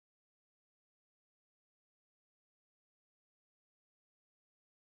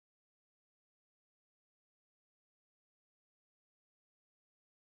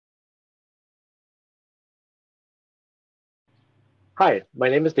Hi, my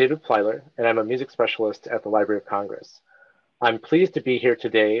name is David Plyler, and I'm a music specialist at the Library of Congress. I'm pleased to be here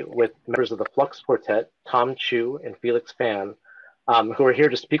today with members of the FLUX Quartet, Tom Chiu and Felix Fan, who are here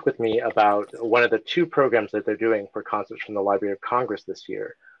to speak with me about one of the two programs that they're doing for concerts from the Library of Congress this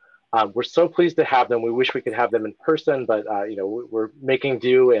year. We're so pleased to have them. We wish we could have them in person, but we're making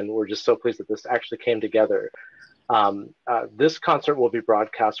do, and we're just so pleased that this actually came together. This concert will be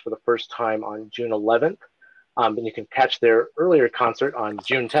broadcast for the first time on June 11th, and you can catch their earlier concert on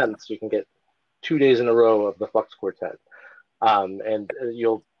June 10th, so you can get 2 days in a row of the Flux Quartet.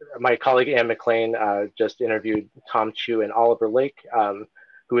 My colleague Anne McLean just interviewed Tom Chu and Oliver Lake,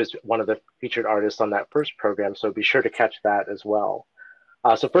 who is one of the featured artists on that first program, so be sure to catch that as well.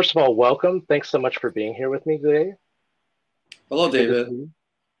 So first of all, welcome. Thanks so much for being here with me today. Hello, David.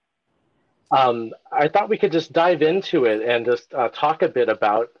 I thought we could just dive into it and just talk a bit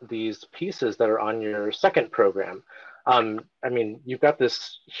about these pieces that are on your second program. You've got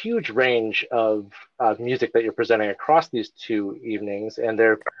this huge range of music that you're presenting across these two evenings, and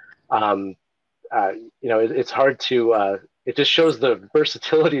it's hard to, it just shows the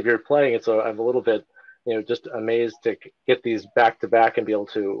versatility of your playing. And so I'm a little bit, just amazed to get these back to back and be able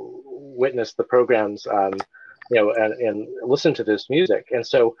to witness the programs, and listen to this music. And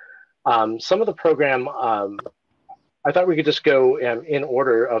so some of the program, I thought we could just go in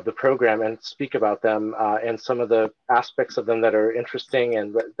order of the program and speak about them and some of the aspects of them that are interesting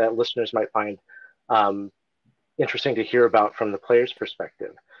and that listeners might find interesting to hear about from the player's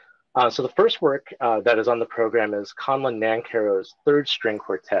perspective. So the first work that is on the program is Conlon Nancarrow's third string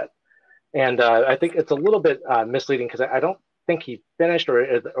quartet. And I think it's a little bit misleading because I don't think he finished,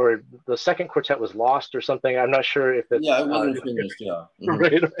 or the second quartet was lost or something. I'm not sure if it's it wasn't finished. Yeah,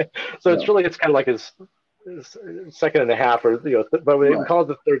 right. So it's kind of like his second and a half, or but we call it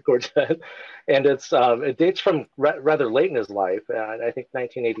the third quartet, and it dates from rather late in his life. I think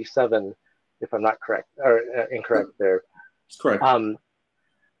 1987, if I'm not correct or incorrect there. It's correct.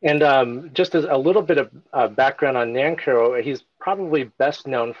 Just as a little bit of background on Nancarrow, he's probably best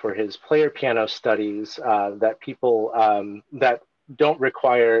known for his player piano studies that people that don't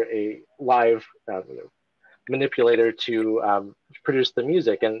require a live manipulator to produce the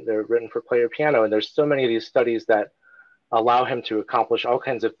music, and they're written for player piano. And there's so many of these studies that allow him to accomplish all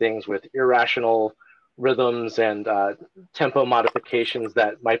kinds of things with irrational rhythms and tempo modifications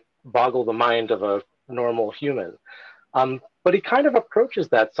that might boggle the mind of a normal human. But he kind of approaches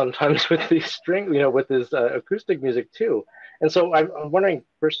that sometimes with the string, with his acoustic music too. And so I'm wondering,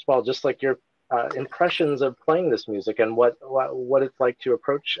 first of all, just like your impressions of playing this music and what it's like to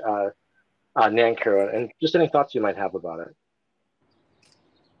approach Nancarrow, and just any thoughts you might have about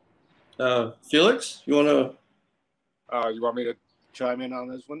it. Felix, you want to? You want me to chime in on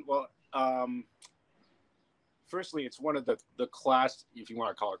this one? Well, firstly, it's one of the class, if you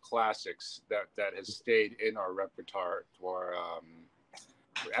want to call it classics, that has stayed in our repertoire for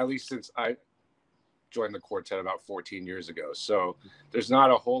at least since I joined the quartet about 14 years ago. So there's not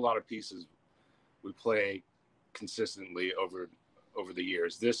a whole lot of pieces we play consistently over the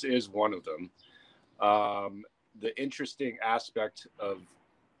years. This is one of them. The interesting aspect of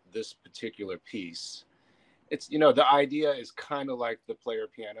this particular piece, it's, the idea is kind of like the player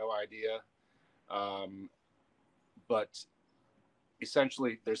piano idea. But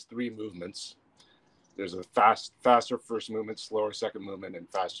essentially there's three movements. There's a faster first movement, slower second movement, and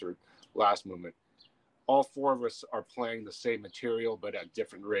faster last movement. All four of us are playing the same material, but at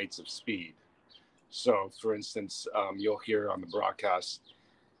different rates of speed. So for instance, you'll hear on the broadcast,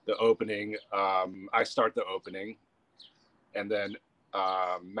 the opening, I start the opening, and then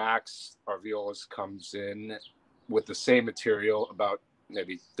Max, our violist, comes in with the same material about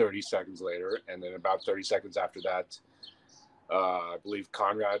maybe 30 seconds later, and then about 30 seconds after that, I believe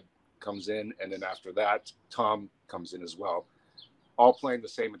Conrad comes in, and then after that, Tom comes in as well, all playing the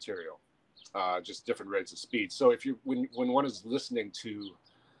same material, just different rates of speed. So when one is listening to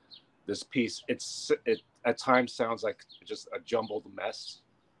this piece, it at times sounds like just a jumbled mess,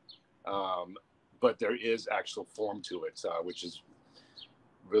 but there is actual form to it, which is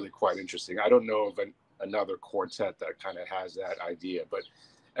really quite interesting. I don't know of another quartet that kind of has that idea, but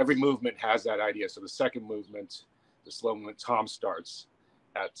every movement has that idea. So the second movement, the slow movement, Tom starts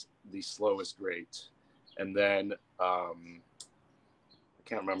at the slowest rate, and then I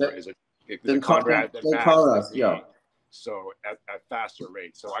can't remember, is it Conrad? Then Conrad, yeah. So at faster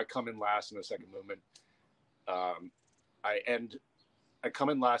rate. So I come in last in the second movement. I come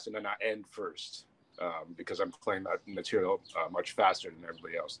in last and then I end first because I'm playing that material much faster than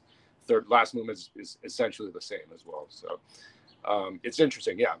everybody else. Last movement is essentially the same as well. So it's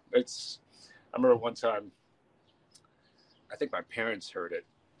interesting. Yeah, I remember one time I think my parents heard it,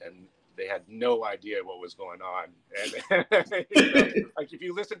 and they had no idea what was going on. And like if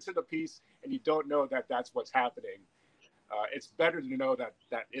you listen to the piece and you don't know that that's what's happening, it's better to know that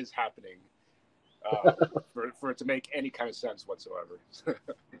that is happening for it to make any kind of sense whatsoever.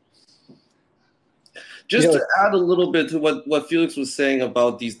 Just to add a little bit to what Felix was saying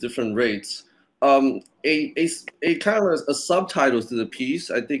about these different rates, a kind of a subtitle to the piece,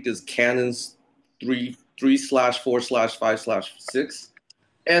 I think, is Canons 3/4/5/6,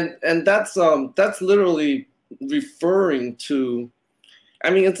 and that's literally referring to. I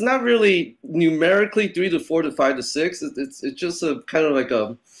mean, it's not really numerically 3 to 4 to 5 to 6. It's just a kind of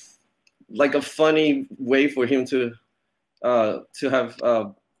like a funny way for him to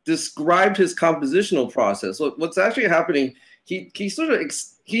have described his compositional process. So what's actually happening? He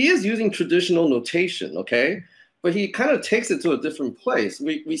is using traditional notation, okay, but he kind of takes it to a different place.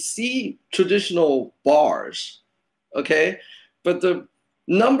 We see traditional bars, okay, but the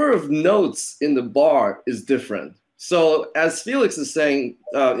number of notes in the bar is different. So as Felix is saying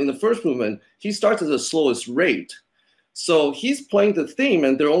in the first movement, he starts at the slowest rate. So he's playing the theme,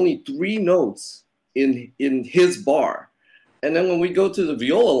 and there are only 3 notes in his bar. And then when we go to the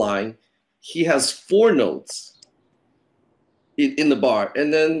viola line, he has 4 notes in the bar.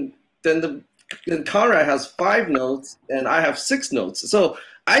 And then Conrad has 5 notes, and I have 6 notes. So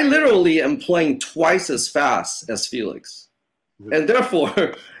I literally am playing twice as fast as Felix. And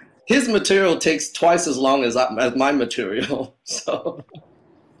therefore, his material takes twice as long as my material. So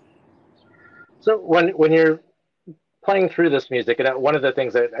when you're playing through this music, and one of the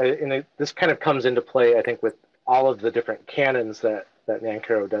things that this kind of comes into play, I think, with all of the different canons that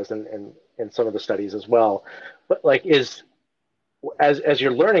Nankero does in some of the studies as well. But like, as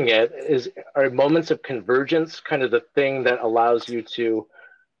you're learning it, are moments of convergence kind of the thing that allows you to,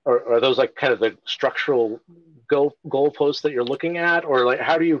 or are those like kind of the structural goalposts that you're looking at, or like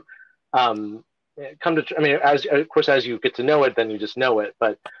how do you come to? I mean, of course, as you get to know it, then you just know it.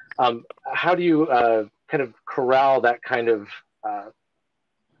 But how do you kind of corral that kind of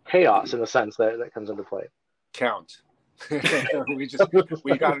chaos in the sense that comes into play? Count. we just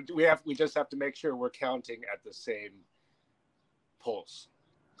have to make sure we're counting at the same pulse.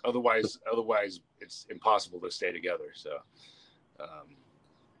 Otherwise it's impossible to stay together. So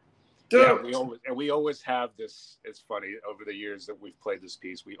we always have this. It's funny, over the years that we've played this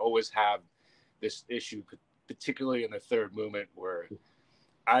piece, we always have this issue, particularly in the third movement, where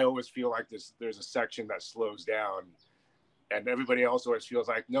I always feel like there's a section that slows down, and everybody else always feels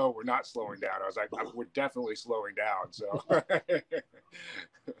like, no, we're not slowing down. I was like, we're definitely slowing down. So,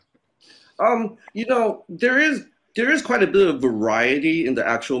 there is quite a bit of variety in the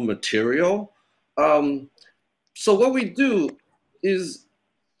actual material. So what we do is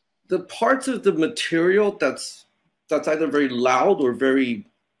the parts of the material that's either very loud or very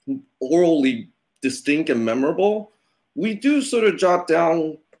orally distinct and memorable, we do sort of jot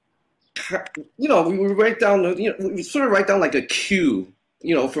down. We write down. We sort of write down like a cue,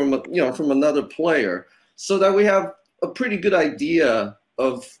 from another player, so that we have a pretty good idea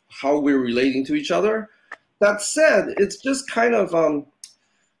of how we're relating to each other. That said, it's just kind of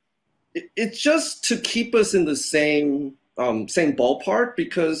it's just to keep us in the same ballpark,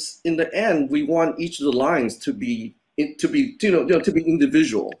 because in the end we want each of the lines to be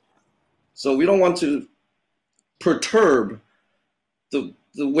individual. So we don't want to perturb the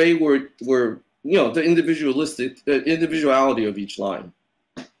way we're the individuality of each line.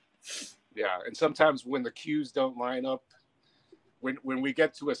 Yeah, and sometimes when the cues don't line up, when we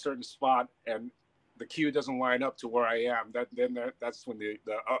get to a certain spot and the cue doesn't line up to where I am, that's when the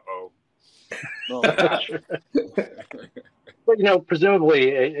uh-oh. But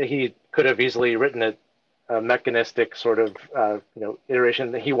presumably he could have easily written a mechanistic sort of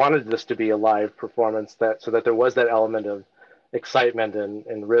iteration. He wanted this to be a live performance, so that there was that element of excitement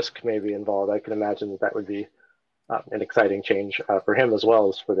and risk maybe involved. I can imagine that would be an exciting change for him as well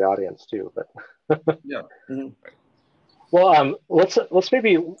as for the audience too. But yeah. Mm-hmm. Well, let's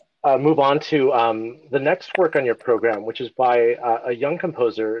maybe move on to the next work on your program, which is by a young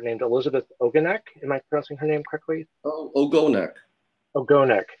composer named Elizabeth Ogonek. Am I pronouncing her name correctly? Oh, Ogonek.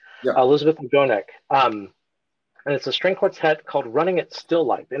 Ogonek. Yeah. Elizabeth Ogonek. And it's a string quartet called Running It Still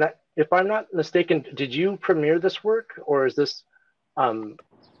Life. And if I'm not mistaken, did you premiere this work, or is this?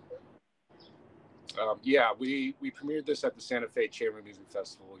 Yeah, we premiered this at the Santa Fe Chamber Music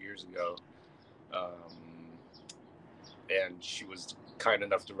Festival years ago, and she was kind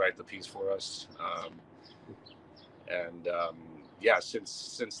enough to write the piece for us.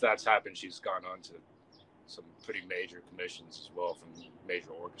 Since that's happened, she's gone on to some pretty major commissions as well from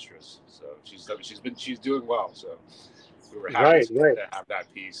major orchestras. So she's doing well. So we were happy to have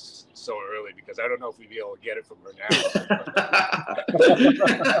that piece so early, because I don't know if we'd be able to get it from her now.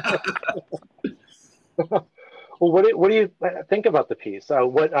 Well, what do you think about the piece?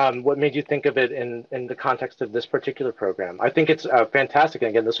 What made you think of it in the context of this particular program? I think it's fantastic. And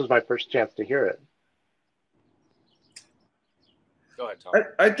again, this was my first chance to hear it. Go ahead, Tom.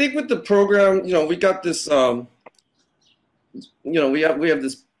 I think with the program, we got this, we have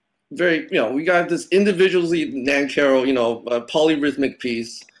this very, we got this individually Nancaro, polyrhythmic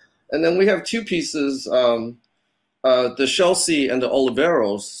piece, and then we have two pieces, the Chelsea and the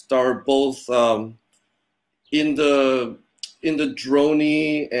Oliveros, that are both in the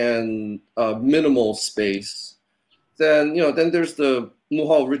drony and minimal space. Then then there's the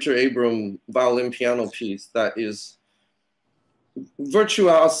Muhal Richard Abram violin piano piece that is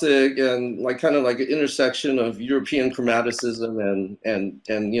virtuosic and kind of like an intersection of European chromaticism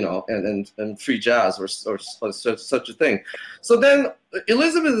and free jazz or such a thing. So then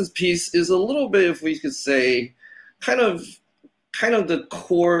Elizabeth's piece is a little bit, if we could say, kind of the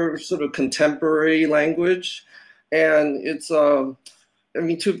core sort of contemporary language, and it's to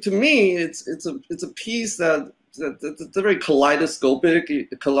me it's a piece that's very kaleidoscopic.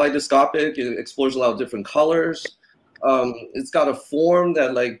 It explores a lot of different colors. It's got a form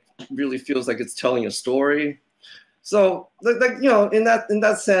that really feels like it's telling a story. So in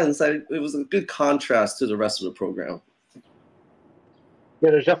that sense, it was a good contrast to the rest of the program. Yeah,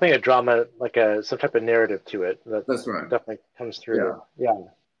 there's definitely a drama, some type of narrative to it. That's right. Definitely comes through. Yeah.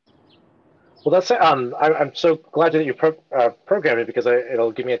 Well, that's I'm so glad that you programmed it, because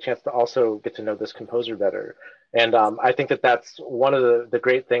it'll give me a chance to also get to know this composer better. And I think that's one of the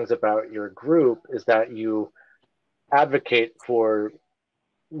great things about your group, is that you advocate for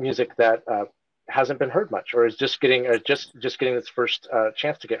music that hasn't been heard much, or is just getting its first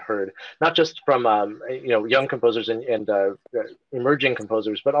chance to get heard, not just from young composers and emerging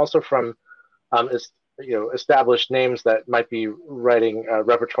composers, but also from established names that might be writing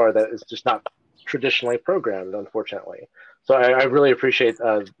repertoire that is just not traditionally programmed, unfortunately. So I really appreciate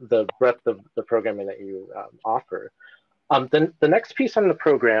the breadth of the programming that you offer. Then the next piece on the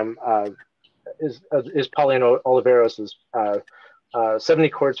program is Pauline Oliveros's 70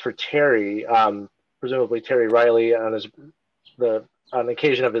 Chords for Terry, presumably Terry Riley on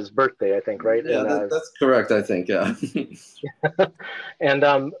occasion of his birthday, I think, right? Yeah, that's correct, I think, yeah.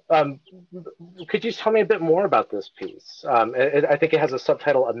 And could you tell me a bit more about this piece? I think it has a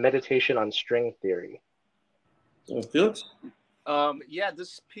subtitle, A Meditation on String Theory. Felix? Yeah,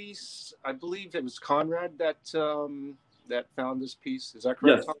 this piece, I believe it was Conrad that found this piece. Is that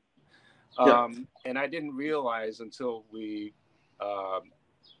correct? Yes. And I didn't realize until we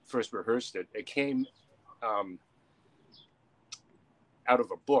first rehearsed it. It came out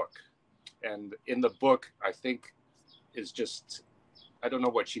of a book, and in the book, I think, is just, I don't know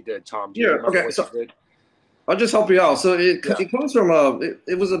what she did. Tom, do you remember what she did? I'll just help you out. So it comes from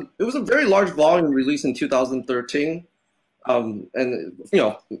it was a very large volume released in 2013, and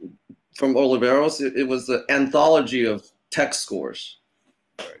from Oliveros. It was an anthology of text scores.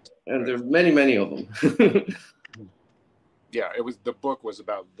 And there are many of them. Yeah, the book was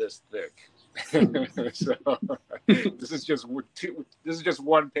about this thick. So this is just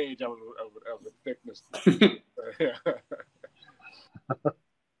one page of the thickness.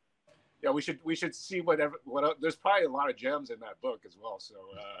 Yeah, we should see what there's probably a lot of gems in that book as well. So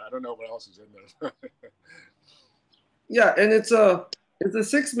I don't know what else is in there. Yeah, and it's a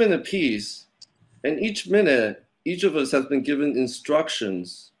 6-minute piece, and each minute, each of us has been given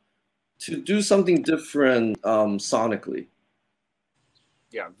instructions to do something different sonically.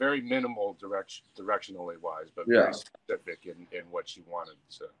 Yeah, very minimal directionally wise, but very specific in what she wanted.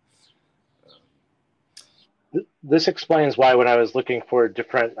 So this explains why when I was looking for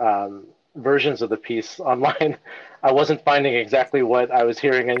different versions of the piece online, I wasn't finding exactly what I was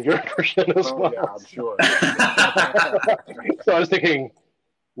hearing in your version as well. Yeah, I'm sure. So I was thinking,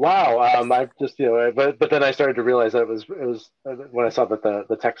 wow, I've just but then I started to realize that it was when I saw that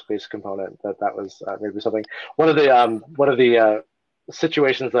the text-based component that was maybe something. One of the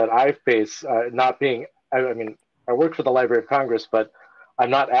situations that I face, not being, I work for the Library of Congress, but I'm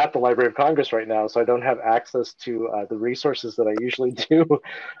not at the Library of Congress right now, so I don't have access to the resources that I usually do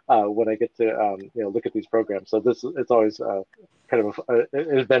when I get to look at these programs. So it's always kind of an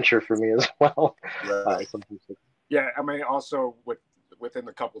adventure for me as well. Right. Yeah, also within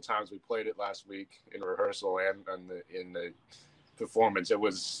the couple times we played it last week in rehearsal and in the performance,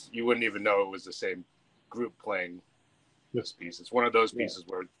 you wouldn't even know it was the same group playing this piece. It's one of those pieces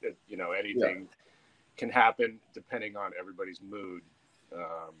where anything can happen depending on everybody's mood.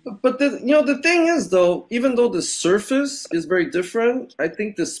 But the thing is, though, even though the surface is very different, I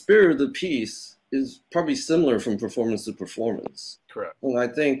think the spirit of the piece is probably similar from performance to performance. Correct. And I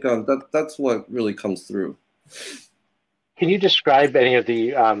think that's what really comes through. Can you describe any of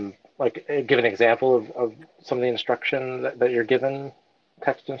the, give an example of some of the instruction that you're given,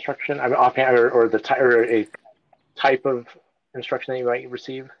 text instruction? I mean, offhand, or a type of instruction that you might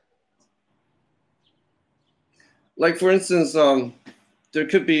receive? Like, for instance, there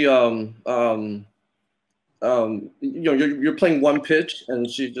could be, you're playing one pitch, and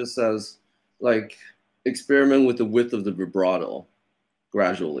she just says, like, experiment with the width of the vibrato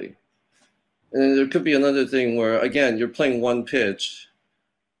gradually. And then there could be another thing where, again, you're playing one pitch,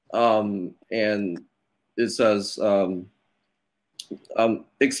 and it says,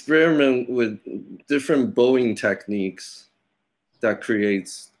 experiment with different bowing techniques that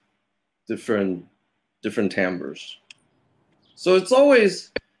creates different timbres. So it's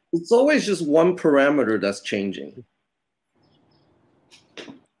always just one parameter that's changing.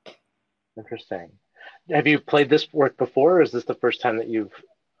 Interesting. Have you played this work before, or is this the first time that you've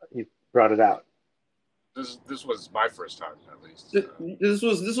brought it out? This was my first time, at least. This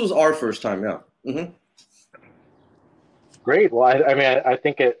was our first time, yeah. Mm-hmm. Great. Well, I mean, I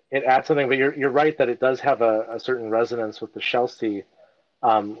think it adds something, but you're right that it does have a certain resonance with the Chelsea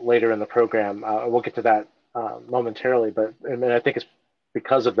later in the program. We'll get to that momentarily, but I mean, I think it's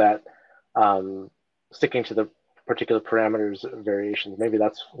because of that, sticking to the particular parameters variations. Maybe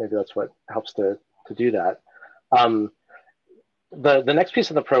that's what helps to do that. The next piece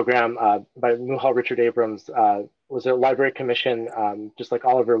of the program by Muhal Richard Abrams was a library commission, just like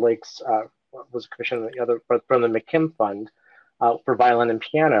Oliver Lake's was commissioned from the McKim Fund for violin and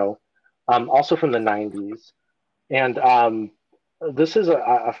piano, also from the 90s. And this is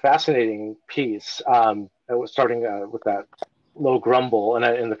a fascinating piece. It was starting with that low grumble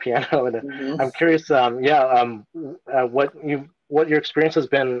in the piano, and Mm-hmm. I'm curious, what your experience has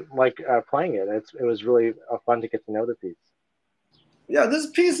been like playing it. It was really fun to get to know the piece. Yeah, this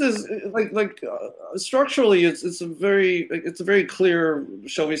piece is structurally, it's a very clear,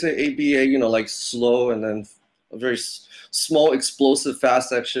 shall we say, ABA, like slow, and then a very small explosive fast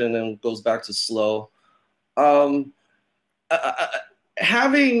section, and goes back to slow.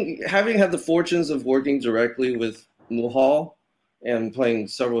 Having had the fortunes of working directly with Muhal and playing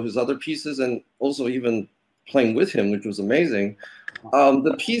several of his other pieces, and also even playing with him, which was amazing,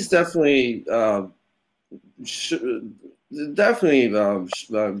 the piece definitely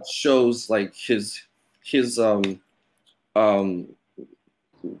shows like his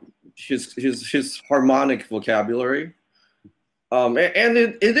harmonic vocabulary, and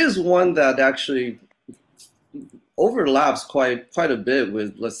it is one that actually overlaps quite a bit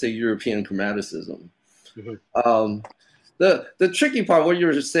with, let's say, European chromaticism. Mm-hmm. The tricky part, what you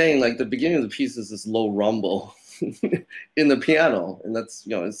were just saying, like the beginning of the piece is this low rumble in the piano, and that's,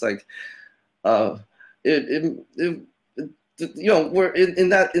 it's like we're in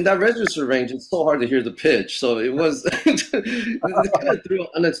that register range. It's so hard to hear the pitch, so it was it kind of threw an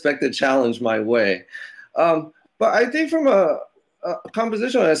unexpected challenge my way. But I think from a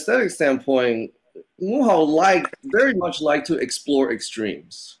compositional and aesthetic standpoint, Muhal very much liked to explore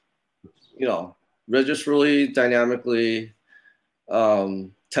extremes, registrally, dynamically,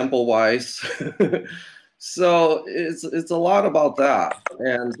 tempo-wise. So it's a lot about that,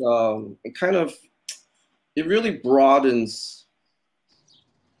 and it really broadens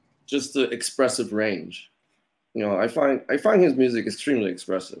just the expressive range. I find his music extremely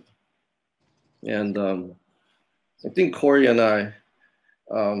expressive, and I think Corey and I,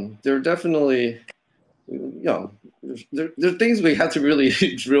 there are definitely, there are things we have to really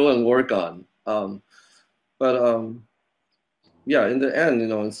drill and work on. Yeah, in the end,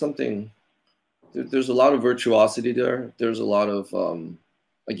 it's something. There's a lot of virtuosity there. There's a lot of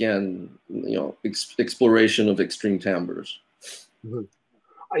again, exploration of extreme timbres. Mm-hmm.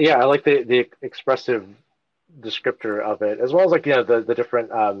 Yeah, I like the expressive descriptor of it, as well as the different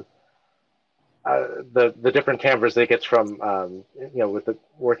the different timbres that it gets from with the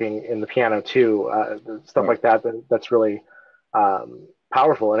working in the piano too, stuff like that. That's really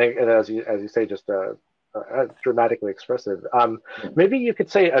powerful, and as you say, just dramatically expressive. Maybe you could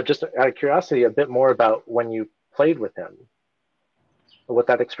say, just out of curiosity, a bit more about when you played with him, what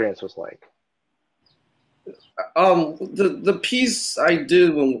that experience was like. The piece I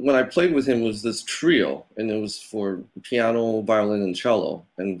did when I played with him was this trio, and it was for piano, violin, and cello,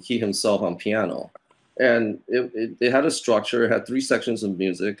 and he himself on piano. And it had a structure. It had 3 sections of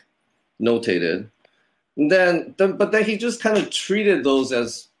music, notated. And but then he just kind of treated those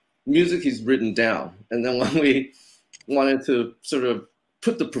as music he's written down. And then when we wanted to sort of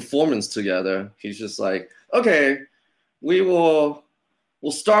put the performance together, he's just like, okay, we'll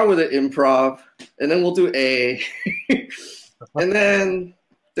start with an improv, and then we'll do A, and then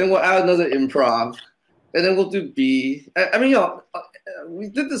we'll add another improv, and then we'll do B. I mean, we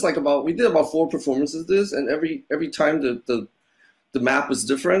did about 4 performances this, and every time the map was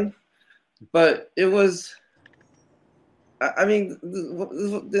different, but it was. I mean,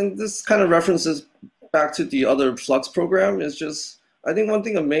 this kind of references back to the other FLUX program. Is just, I think one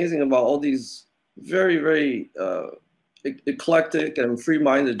thing amazing about all these very, very eclectic and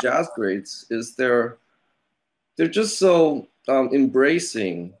free-minded jazz greats is they're just so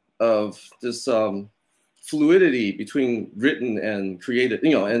embracing of this fluidity between written and creative,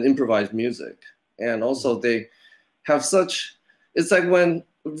 and improvised music. And also they have such, it's like when,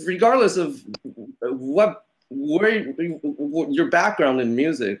 regardless of where your background in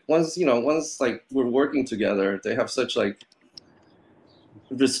music, once like we're working together, they have such like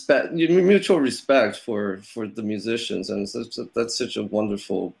respect, mutual respect for the musicians, and that's such a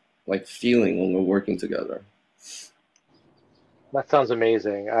wonderful like feeling when we're working together. That sounds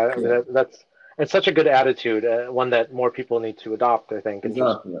amazing. It's such a good attitude, one that more people need to adopt, I think. And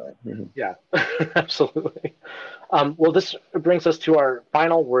yeah, absolutely. Well, this brings us to our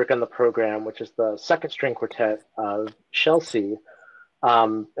final work on the program, which is the second string quartet of Chelsea.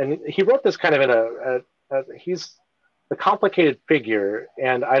 And he wrote this kind of in he's a complicated figure,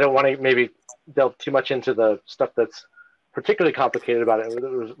 and I don't want to maybe delve too much into the stuff that's particularly complicated about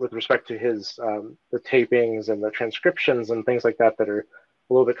it with respect to his the tapings and the transcriptions and things like that are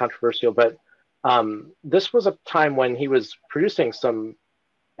a little bit controversial. But this was a time when he was producing some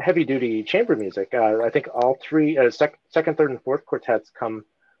heavy-duty chamber music. I think all 3 second, third, and fourth quartets come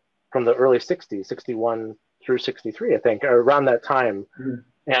from the early 60s, 61 through 63, I think, around that time. Mm-hmm.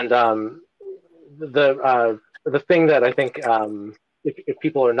 And the thing that I think, if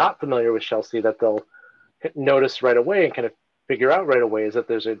people are not familiar with Chelsea, that they'll notice right away and kind of figure out right away is that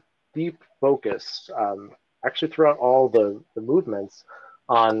there's a deep focus, actually throughout all the movements,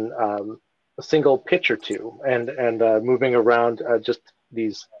 on a single pitch or two, and moving around just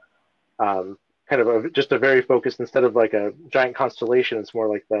these kind of just a very focused, instead of like a giant constellation, it's more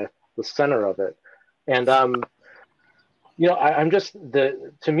like the center of it. And I'm just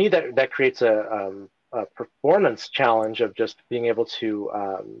to me that creates a performance challenge of just being able to,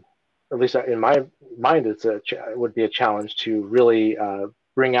 at least in my mind, it would be a challenge to really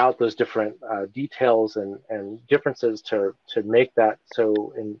bring out those different details and differences to make that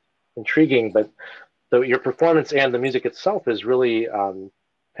so intriguing. But your performance and the music itself is really kind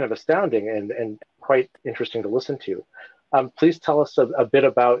of astounding and quite interesting to listen to. Please tell us a bit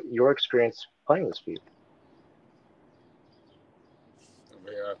about your experience playing this piece.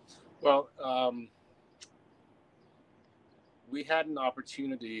 Yeah. Well, we had an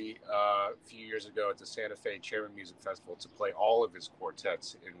opportunity a few years ago at the Santa Fe Chamber Music Festival to play all of his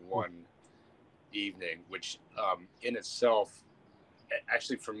quartets in one evening, which in itself,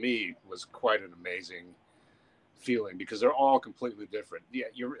 actually for me, was quite an amazing feeling, because they're all completely different. Yeah,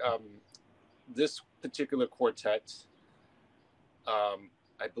 this particular quartet,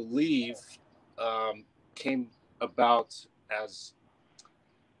 I believe, came about as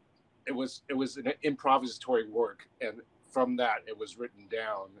it was an improvisatory work, and from that it was written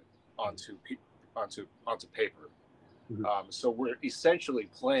down onto paper. Mm-hmm. So we're essentially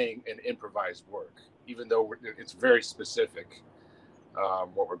playing an improvised work, even though it's very specific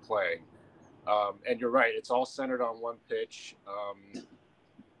what we're playing. And you're right, it's all centered on one pitch.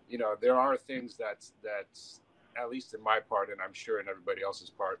 There are things that at least in my part, and I'm sure in everybody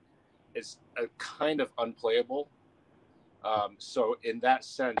else's part, is a kind of unplayable. So in that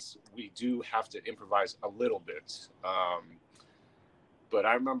sense, we do have to improvise a little bit. But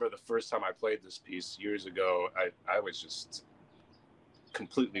I remember the first time I played this piece years ago, I was just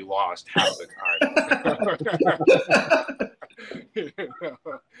completely lost half the time.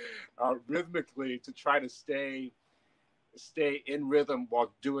 Rhythmically, to try to stay in rhythm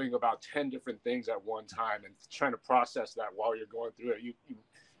while doing about 10 different things at one time, and trying to process that while you're going through it. You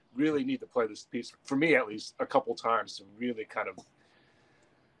really need to play this piece, for me at least, a couple times to really kind of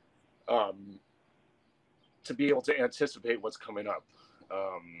to be able to anticipate what's coming up.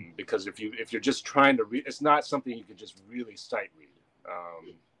 Because if you're just trying to read, it's not something you can just really sight read.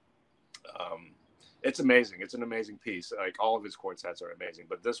 It's amazing. It's an amazing piece. Like, all of his quartets are amazing,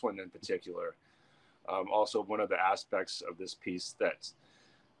 but this one in particular, also one of the aspects of this piece that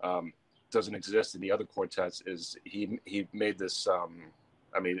doesn't exist in the other quartets is he made this.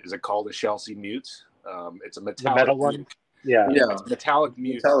 Is it called a Chelsea mute? It's a metallic one. Yeah. It's metallic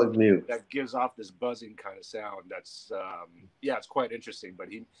mute. Metallic mute. That gives off this buzzing kind of sound. That's it's quite interesting. But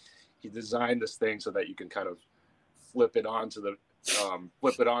he designed this thing so that you can kind of flip it onto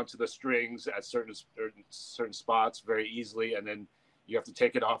the strings at certain spots very easily, and then you have to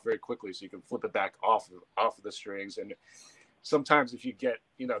take it off very quickly so you can flip it back off of the strings. And sometimes if you get,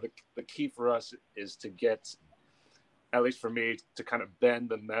 the key for us is to get, at least for me, to kind of bend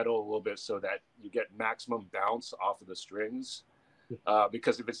the metal a little bit so that you get maximum bounce off of the strings.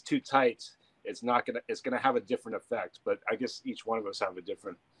 Because if it's too tight, it's gonna have a different effect. But I guess each one of us have a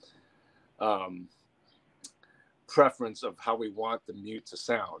different preference of how we want the mute to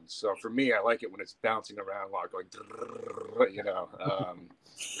sound. So for me, I like it when it's bouncing around a lot, going,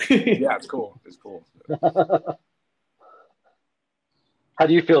 it's cool. It's cool. How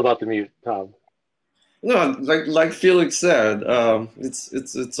do you feel about the mute, Tom? No, like Felix said,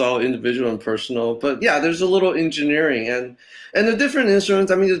 it's all individual and personal. But yeah, there's a little engineering and the different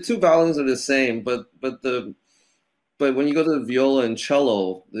instruments. I mean, the two violins are the same, but when you go to the viola and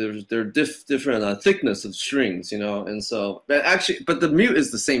cello, they're different thickness of strings, and so but the mute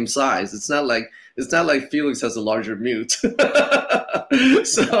is the same size. It's not like Felix has a larger mute.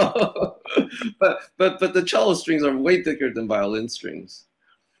 So, but the cello strings are way thicker than violin strings.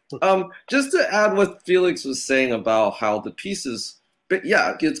 Just to add what Felix was saying about how the pieces, but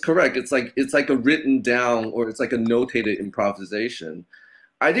yeah, it's correct. It's like a written down, or it's like a notated improvisation.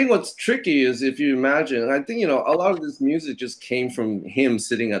 I think what's tricky is if you imagine, and I think, a lot of this music just came from him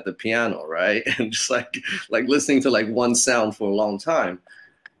sitting at the piano, right? And just like listening to like one sound for a long time.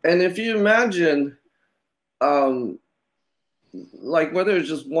 And if you imagine, like whether it's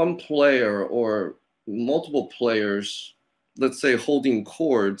just one player or multiple players, let's say holding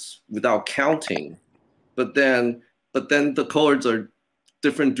chords without counting, but then the chords are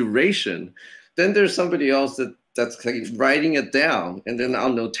different duration, then there's somebody else that's like writing it down, and then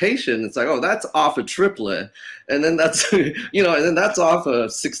on notation it's like, oh, that's off a triplet, and then that's and then that's off a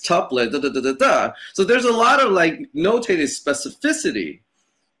sextuplet, da da da da da. So there's a lot of like notated specificity,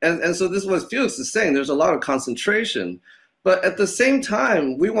 and so this is what Felix is saying. There's a lot of concentration, but at the same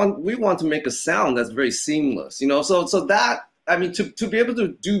time we want to make a sound that's very seamless, So that, I mean, to be able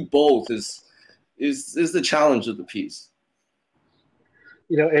to do both is the challenge of the piece.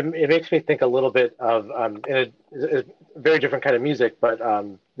 It makes me think a little bit of in a very different kind of music, but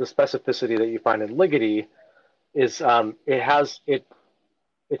the specificity that you find in Ligeti is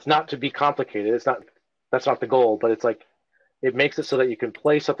it's not to be complicated. That's not the goal, but it's like it makes it so that you can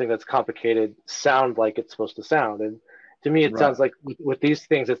play something that's complicated sound like it's supposed to sound. And to me, it sounds like with these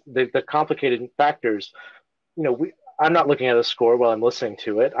things, it's the complicated factors. I'm not looking at a score while I'm listening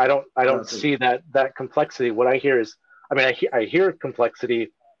to it. I don't see that complexity. What I hear is, I hear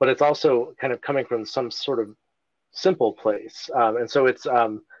complexity, but it's also kind of coming from some sort of simple place. And so it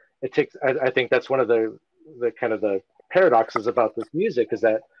takes, I think that's one of the kind of the paradoxes about this music, is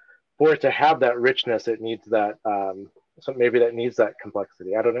that for it to have that richness, it needs that, so maybe that needs that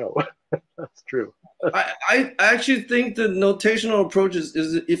complexity. I don't know. That's true. I actually think the notational approach is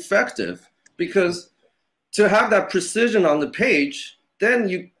effective, because to have that precision on the page, then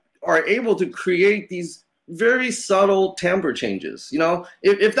you are able to create these very subtle timbre changes.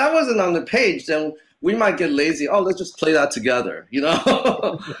 If that wasn't on the page, then we might get lazy. Oh, let's just play that together.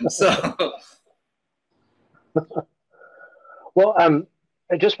 So. Well, I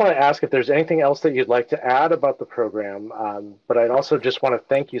just want to ask if there's anything else that you'd like to add about the program. But I'd also just want to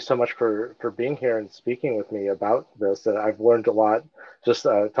thank you so much for being here and speaking with me about this. I've learned a lot just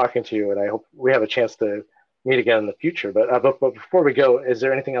talking to you, and I hope we have a chance to meet again in the future. But before we go, is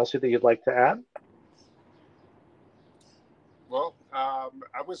there anything else that you'd like to add? Well, I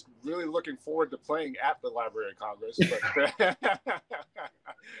was really looking forward to playing at the Library of Congress, but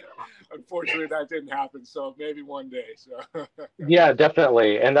unfortunately that didn't happen. So maybe one day. So yeah,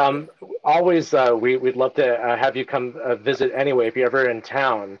 definitely. And always we'd love to have you come visit anyway. If you're ever in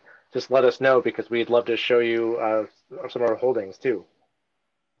town, just let us know, because we'd love to show you some of our holdings too.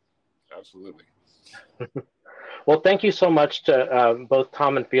 Absolutely. Well, thank you so much to both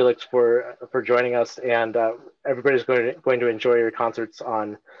Tom and Felix for joining us, and everybody's going to enjoy your concerts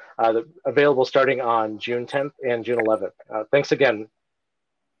on available starting on June 10th and June 11th. Thanks again.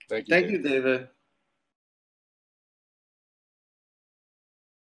 Thank you. Thank you, David.